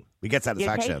everything. We get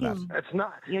satisfaction out of that. It's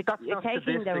not. You're not taking the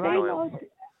sadistic, right. Niall.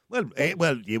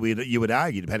 Well, you would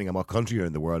argue, depending on what country you're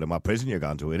in the world and what prison you're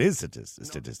gone to, it is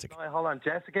statistic. No, hold on.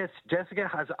 Jessica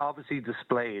has obviously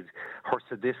displayed her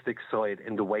sadistic side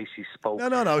in the way she spoke.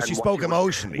 No. She spoke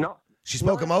emotionally. She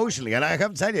spoke emotionally, and I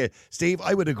have to tell you, Steve,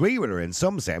 I would agree with her in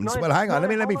some sense. Well, hang on,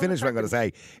 let me finish what I'm going to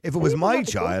say. If it was my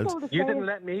child, you didn't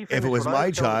let me finish. If it was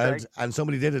my child and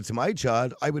somebody did it to my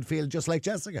child, I would feel just like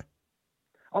Jessica.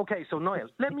 Okay, so Niall,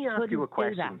 let me ask you a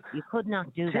question. You could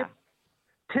not do that.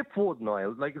 Tip would,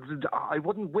 Niall. Like, I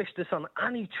wouldn't wish this on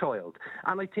any child.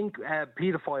 And I think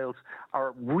paedophiles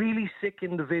are really sick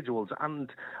individuals. And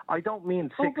I don't mean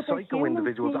sick psycho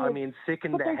individuals. I mean sick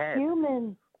in the head.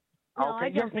 Human. No, I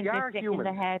don't think they're sick in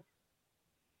the head.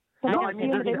 No, I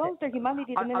mean, they lost their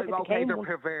humanity the minute they became they're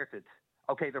perverted.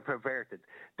 Okay, they're perverted.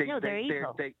 They're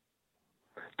evil.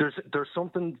 There's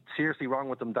something seriously wrong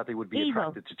with them that they would be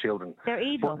attracted to children. They're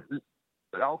evil.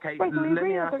 Okay, right, so let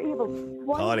me ask.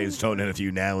 Paulie's thrown in a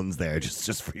few nouns there,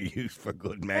 just for use for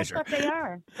good measure. That's what they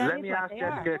are. Let me ask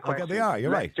Jessica a question. Okay, they are.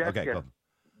 You're right. Jessica, okay, go.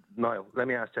 Niall, let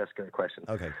me ask Jessica a question.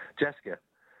 Okay. Jessica,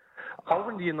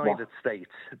 over in the United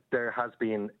States, there has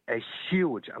been a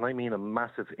huge, and I mean a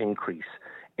massive increase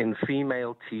in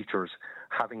female teachers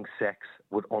having sex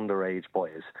with underage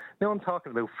boys. Now, I'm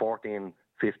talking about 14,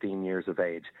 15 years of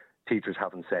age, teachers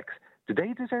having sex. Do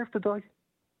they deserve to die?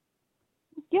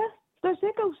 Yeah, they're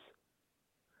sickos.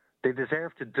 They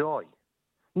deserve to die.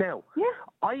 Now,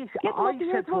 I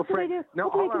said to a friend. No,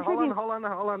 hold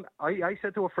on. I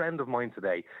said to a friend of mine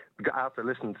today, after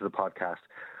listening to the podcast,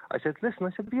 I said, listen,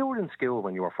 if you were in school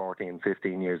when you were 14,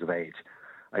 15 years of age,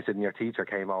 I said, and your teacher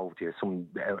came over to you,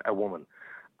 a woman,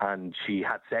 and she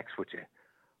had sex with you,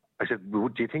 I said, well,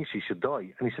 do you think she should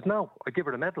die? And he said, no, I'd give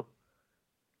her a medal.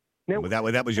 Now,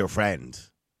 that was your friend.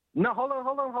 No, hold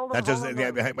on. That just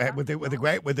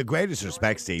with the greatest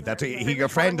respect, Steve. Your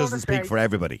friend doesn't speak for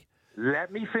everybody.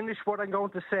 Let me finish what I'm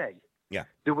going to say. Yeah.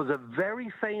 There was a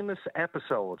very famous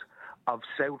episode of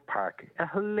South Park, a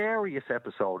hilarious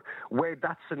episode, where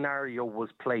that scenario was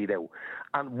played out.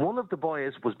 And one of the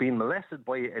boys was being molested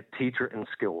by a teacher in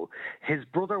school. His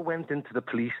brother went into the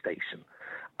police station.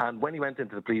 And when he went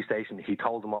into the police station, he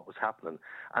told them what was happening.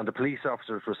 And the police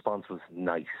officer's response was,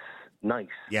 nice.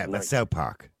 Yeah, that's South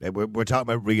Park. We're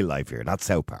talking about real life here, not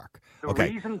South Park.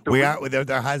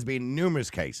 There has been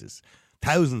numerous cases,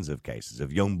 thousands of cases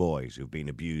of young boys who've been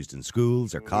abused in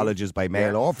schools or colleges by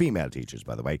male or female teachers,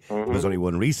 by the way. There was only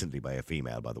one recently by a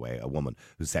female, by the way, a woman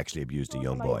who sexually abused a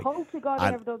young boy. I hope to God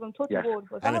never does. I'm touching wood.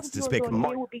 And it's despicable.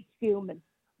 You would be fuming.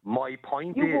 My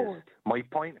point is,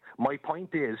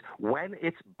 when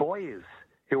it's boys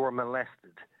who are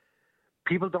molested,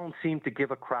 people don't seem to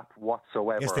give a crap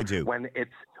whatsoever. Yes, they do. When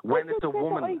it's a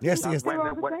woman. Yes. Did I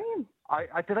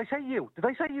say you? Did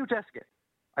I say you, Jessica?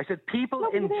 I said people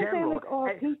in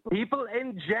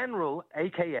general,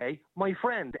 a.k.a. my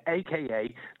friend,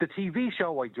 a.k.a. the TV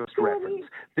show I just referenced.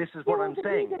 This is what I'm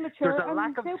saying. There's a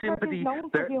lack of sympathy.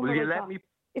 Will you let me...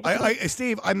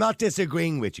 Steve, I'm not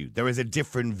disagreeing with you. There is a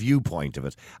different viewpoint of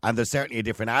it, and there's certainly a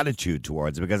different attitude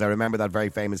towards it, because I remember that very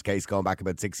famous case going back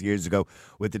about 6 years ago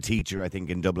with the teacher, I think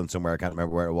in Dublin somewhere, I can't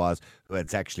remember where it was, who had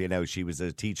sexually, she was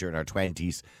a teacher in her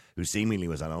 20s who seemingly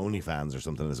was on OnlyFans or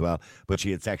something as well, but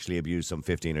she had sexually abused some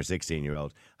 15 or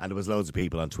 16-year-old, and there was loads of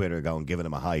people on Twitter giving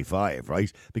him a high five, right,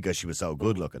 because she was so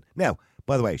good looking. Now,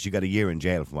 by the way, she got a year in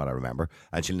jail from what I remember,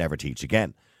 and she'll never teach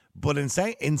again. But in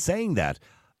saying that,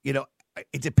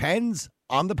 it depends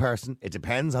on the person. It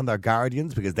depends on their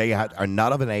guardians, because they are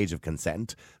not of an age of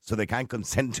consent, so they can't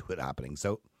consent to it happening.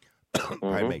 So,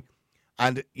 pardon me.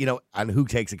 And, and who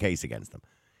takes a case against them?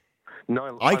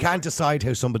 No, I can't decide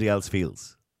how somebody else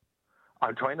feels.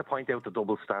 I'm trying to point out the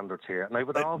double standards here. And I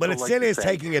would but it still is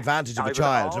taking advantage of a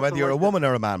child, whether you're a woman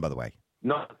or a man, by the way.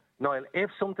 No, Niall,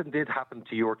 if something did happen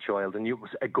to your child and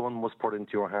a gun was put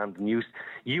into your hand and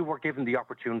you were given the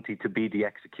opportunity to be the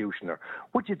executioner,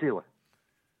 would you do it?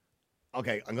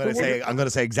 Okay, I'm going to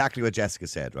say exactly what Jessica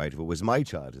said, right? If it was my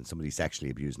child and somebody sexually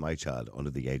abused my child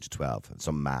under the age of 12,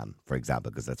 some man, for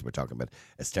example, because we're talking about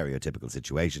a stereotypical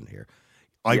situation here,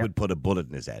 I would put a bullet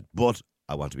in his head. But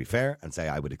I want to be fair and say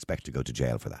I would expect to go to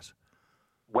jail for that.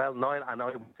 Well, Niall, and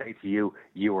I would say to you,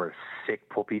 you were a sick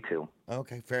puppy too.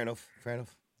 Okay, fair enough.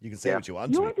 You can say what you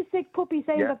want. You're the sick puppy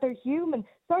saying that they're human.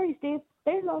 Sorry, Steve.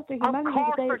 They lost their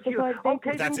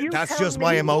humanity. That's just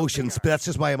my emotions. That's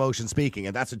just my emotion speaking,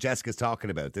 and that's what Jessica's talking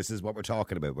about. This is what we're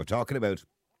talking about. We're talking about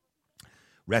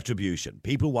retribution.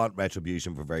 People want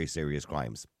retribution for very serious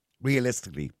crimes.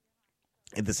 Realistically,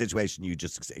 in the situation you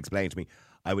just explained to me,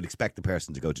 I would expect the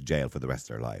person to go to jail for the rest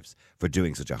of their lives for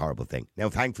doing such a horrible thing. Now,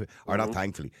 thankfully, or not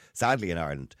thankfully, sadly in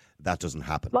Ireland, that doesn't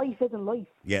happen. Life isn't life.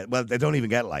 Yeah, well, they don't even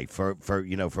get life for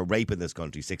rape in this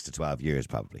country, 6 to 12 years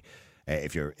probably.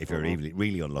 If you're really,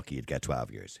 really unlucky, you'd get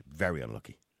 12 years. Very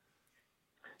unlucky.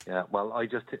 Yeah, well,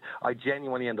 I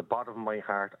genuinely, in the bottom of my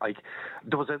heart,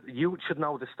 you should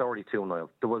know the story too, Niall.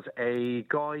 There was a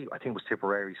guy, I think it was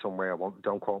Tipperary somewhere,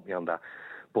 don't quote me on that,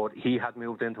 but he had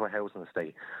moved into a housing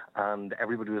estate, and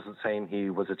everybody was saying he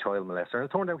was a child molester, and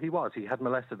it turned out he was. He had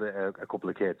molested a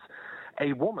couple of kids.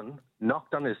 A woman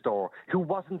knocked on his door, who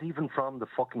wasn't even from the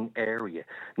fucking area,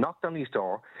 knocked on his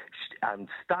door and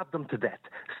stabbed him to death.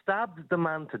 Stabbed the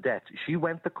man to death. She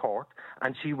went to court,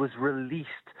 and she was released.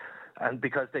 And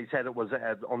because they said it was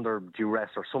under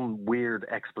duress or some weird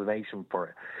explanation for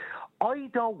it. I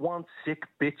don't want sick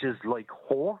bitches like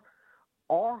her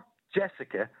or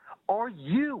Jessica or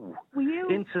you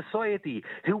in society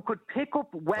who could pick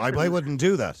up weapons. I wouldn't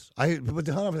do that. But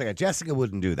hold on a second. Jessica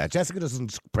wouldn't do that. Jessica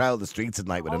doesn't prowl the streets at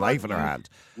night with a knife in her hand.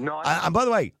 No. And by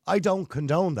the way, I don't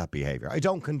condone that behaviour. I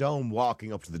don't condone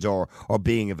walking up to the door or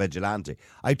being a vigilante.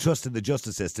 I trust in the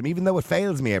justice system, even though it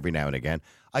fails me every now and again.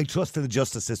 I trust in the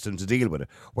justice system to deal with it.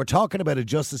 We're talking about a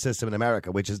justice system in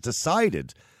America which is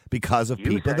decided because of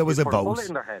people. There was a vote.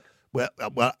 In their head. Well,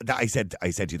 I said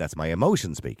to you that's my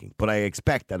emotion speaking, but I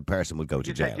expect that a person will go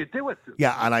to jail. You do it.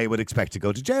 Yeah, and I would expect to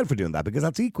go to jail for doing that because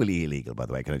that's equally illegal, by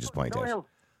the way. Can I just point out?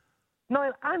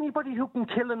 Niall, anybody who can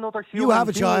kill another human You have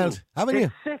a being child, haven't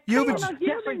you? Sick. You have a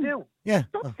Yes, I do. Yeah.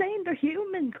 Stop saying they're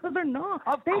human, because they're not.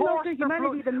 They lost their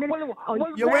humanity the minute.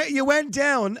 You went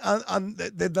down on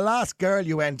the last girl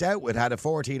you went out with had a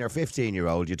 14 or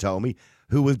 15-year-old, you told me,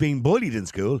 who was being bullied in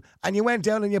school, and you went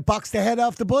down and you boxed the head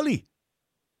off the bully.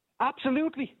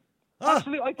 Absolutely.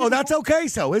 Oh, that's okay,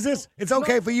 so is it? It's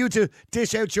okay for you to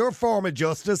dish out your form of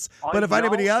justice, but if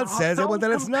anybody else says it, well,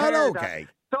 then it's not okay.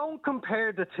 Don't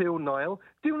compare the two, Niall.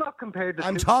 Do not compare the two.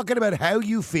 I'm talking about how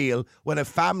you feel when a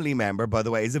family member, by the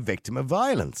way, is a victim of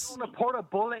violence. I'm going to put a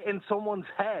bullet in someone's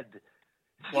head.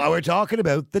 Well, we're talking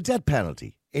about the death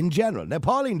penalty in general. Now,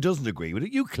 Pauline doesn't agree with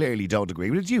it. You clearly don't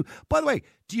agree with it. By the way,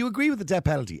 do you agree with the death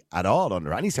penalty at all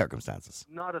under any circumstances?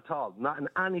 Not at all. Not in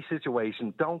any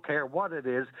situation. Don't care what it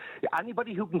is.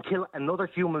 Anybody who can kill another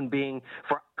human being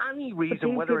for any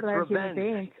reason, whether it's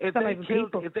revenge,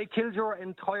 if they killed your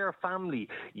entire family,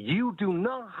 you do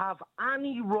not have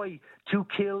any right to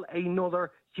kill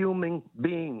another human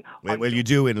being. Well, you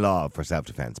do in law for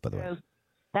self-defense, by the way.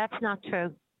 That's not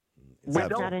true. We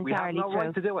have no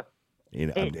right to do it.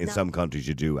 In some countries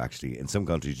you do, actually. In some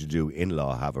countries you do, in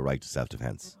law, have a right to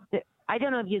self-defense. I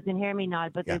don't know if you can hear me now,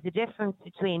 but there's a difference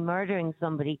between murdering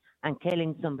somebody and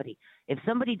killing somebody. If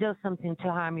somebody does something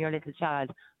to harm your little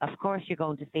child, of course you're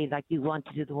going to feel like you want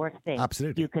to do the worst thing.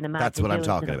 Absolutely. You can imagine. That's what I'm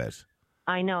talking about.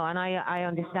 I know, and I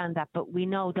understand that, but we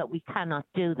know that we cannot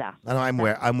do that. And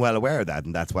I'm well aware of that,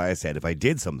 and that's why I said if I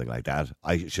did something like that,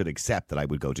 I should accept that I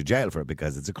would go to jail for it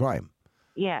because it's a crime.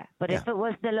 Yeah, but if it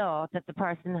was the law that the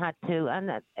person had to, and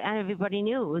everybody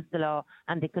knew it was the law,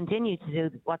 and they continue to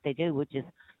do what they do, which is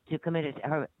to commit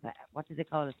a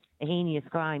heinous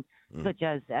crime, such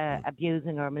as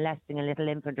abusing or molesting a little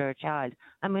infant or a child.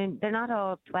 I mean, they're not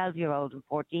all 12-year-old and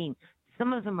 14.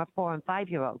 Some of them are 4 and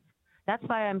 5-year-olds. That's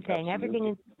why I'm saying everything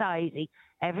in society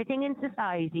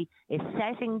is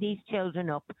setting these children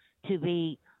up to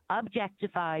be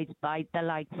objectified by the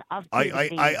likes of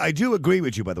I do agree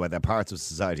with you, by the way, that parts of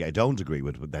society I don't agree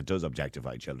with that does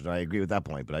objectify children. I agree with that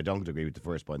point, but I don't agree with the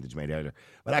first point that you made earlier.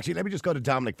 But actually, let me just go to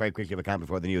Dominic very quickly if I can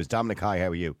before the news. Dominic, hi, how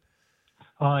are you?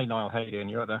 Hi, Niall, how are you doing?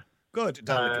 You out there? Good.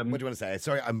 Dominic, what do you want to say?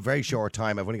 Sorry, I'm very short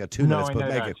time. I've only got 2 minutes, but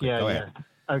make it quick. Go ahead.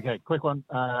 Okay, quick one.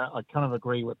 I kind of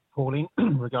agree with Pauline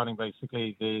regarding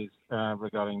basically these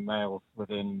regarding males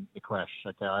within the creche.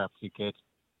 Okay, I have 2 kids.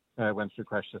 Went through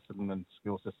creche system and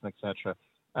school system, etc.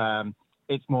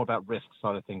 It's more about risk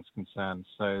side of things concerned.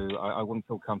 So I wouldn't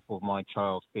feel comfortable with my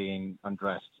child being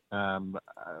undressed.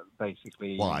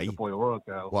 Basically, why? A boy or a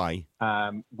girl. Why?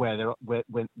 When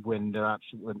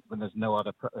there's no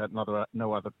other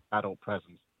adult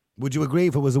present. Would you agree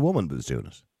if it was a woman who was doing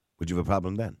it? Would you have a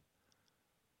problem then?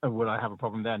 Would I have a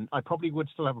problem then? I probably would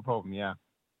still have a problem. Yeah.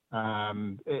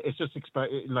 It's just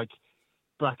like.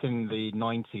 Back in the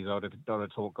 90s, I would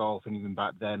have taught golf, and even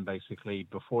back then, basically,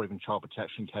 before even child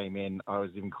protection came in, I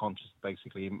was even conscious,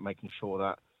 basically, making sure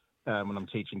that when I'm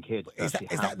teaching kids... Is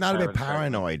that not a bit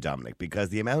paranoid, Dominic? Because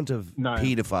the amount of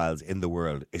paedophiles in the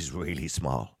world is really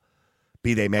small.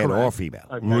 Be they male or female.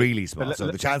 Okay. Really small.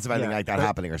 So the chance of anything like that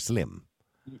happening are slim.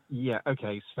 Yeah,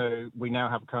 okay. So we now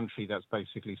have a country that's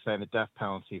basically saying the death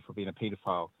penalty for being a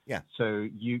paedophile. Yeah. So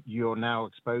you're now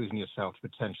exposing yourself to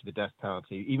potentially the death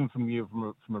penalty, even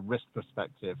from a risk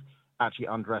perspective, actually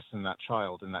undressing that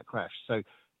child in that crash. So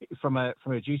from a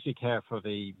duty of care for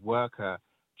the worker,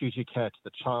 duty of care to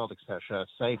the child, etc.,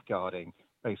 safeguarding,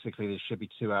 basically there should be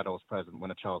 2 adults present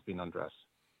when a child's been undressed.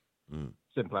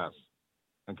 Simple as.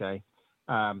 Okay.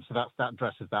 So that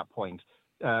addresses that point.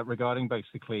 Regarding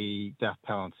basically death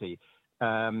penalty,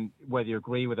 whether you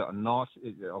agree with it or not,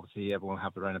 obviously everyone will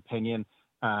have their own opinion.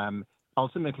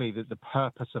 Ultimately, the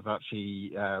purpose of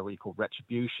actually what you call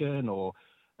retribution or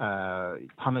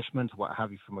punishment, or what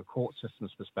have you, from a court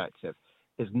system's perspective,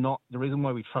 is not the reason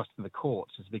why we trust in the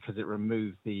courts is because it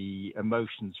removes the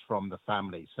emotions from the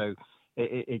family. So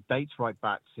it dates right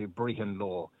back to Brehon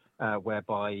law,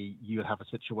 whereby you have a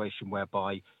situation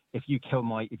whereby if you kill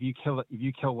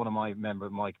one of my member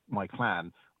of my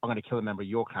clan, I'm going to kill a member of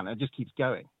your clan. And it just keeps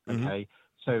going. Okay,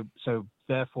 so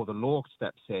therefore the law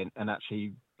steps in and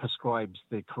actually prescribes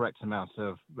the correct amount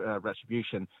of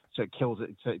retribution. So it kills it.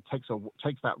 So it takes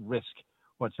that risk,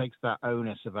 or it takes that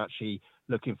onus of actually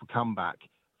looking for comeback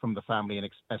from the family and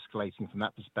escalating from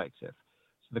that perspective.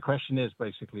 The question is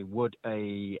basically, would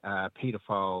a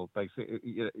paedophile basically...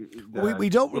 we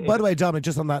don't, by the way, Dominic,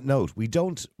 just on that note, we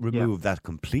don't remove that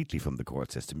completely from the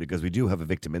court system because we do have a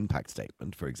victim impact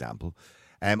statement, for example.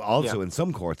 Also, in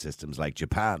some court systems, like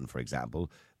Japan, for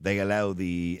example, they allow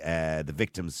the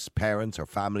victim's parents or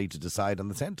family to decide on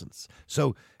the sentence.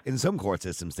 So in some court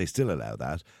systems, they still allow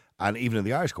that. And even in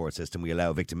the Irish court system, we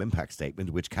allow a victim impact statement,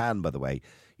 which can, by the way,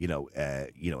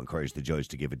 encourage the judge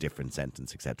to give a different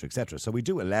sentence, etc., etc. So we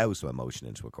do allow some emotion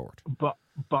into a court. But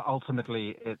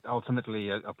ultimately,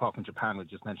 apart from Japan, we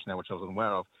just mentioned there, which I was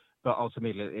unaware of, but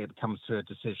ultimately it comes to a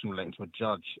decision relating to a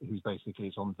judge who's basically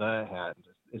is on their head.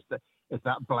 Is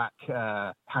that black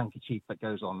handkerchief that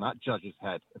goes on that judge's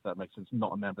head, if that makes sense,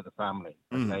 not a member of the family.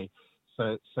 Okay,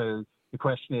 so the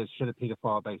question is, should a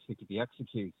paedophile basically be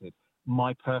executed?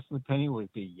 My personal opinion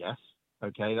would be yes.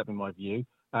 Okay, that'd be my view.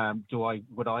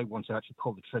 Would I want to actually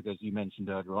pull the trigger, as you mentioned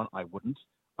earlier on? I wouldn't.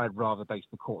 I'd rather base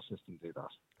the court system do that.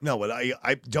 No, well,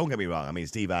 I don't get me wrong. I mean,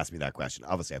 Steve asked me that question.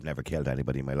 Obviously, I've never killed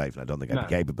anybody in my life, and I don't think I'd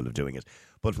be capable of doing it.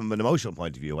 But from an emotional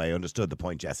point of view, I understood the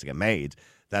point Jessica made,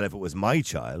 that if it was my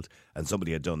child and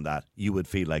somebody had done that, you would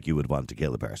feel like you would want to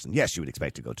kill the person. Yes, you would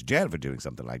expect to go to jail for doing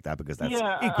something like that, because that's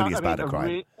equally as bad a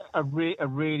crime. A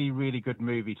really, really good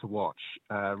movie to watch.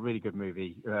 Really good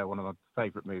movie. One of my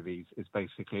favourite movies is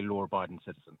basically Law Abiding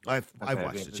Citizen. I've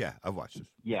watched it. Yeah, I've watched it.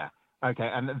 Yeah.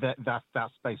 Okay, and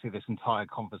that's basically this entire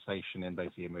conversation in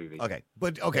basically a movie.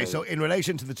 Okay, so in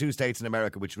relation to the 2 states in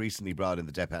America which recently brought in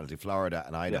the death penalty, Florida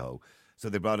and Idaho, so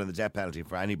they brought in the death penalty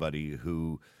for anybody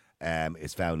who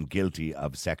is found guilty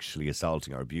of sexually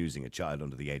assaulting or abusing a child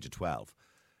under the age of 12.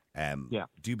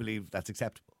 Do you believe that's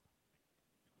acceptable?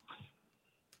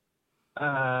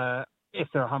 If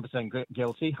they're 100%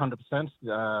 guilty,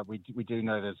 100%. We do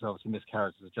know there's obviously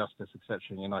miscarriages of justice, etc.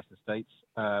 in the United States.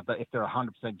 But if they're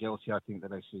 100% guilty, I think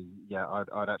that actually,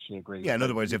 I'd actually agree. Yeah, in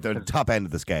other words, if they're the top end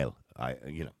of the scale,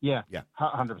 Yeah,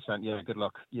 100%. Yeah, good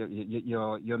luck.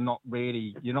 You're not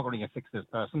going to fix this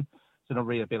person, to not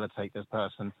rehabilitate this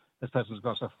person. This person's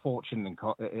got a fortune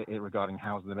regarding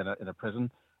housing them in a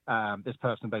prison. This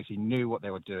person basically knew what they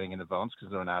were doing in advance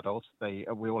because they're an adult. We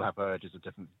all have urges of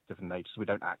different natures. We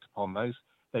don't act upon those.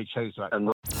 They chose to act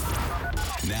upon.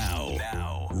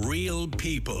 Now, real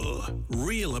people,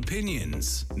 real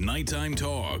opinions. Nighttime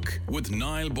Talk with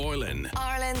Niall Boylan.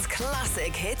 Ireland's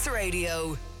classic hits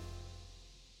radio.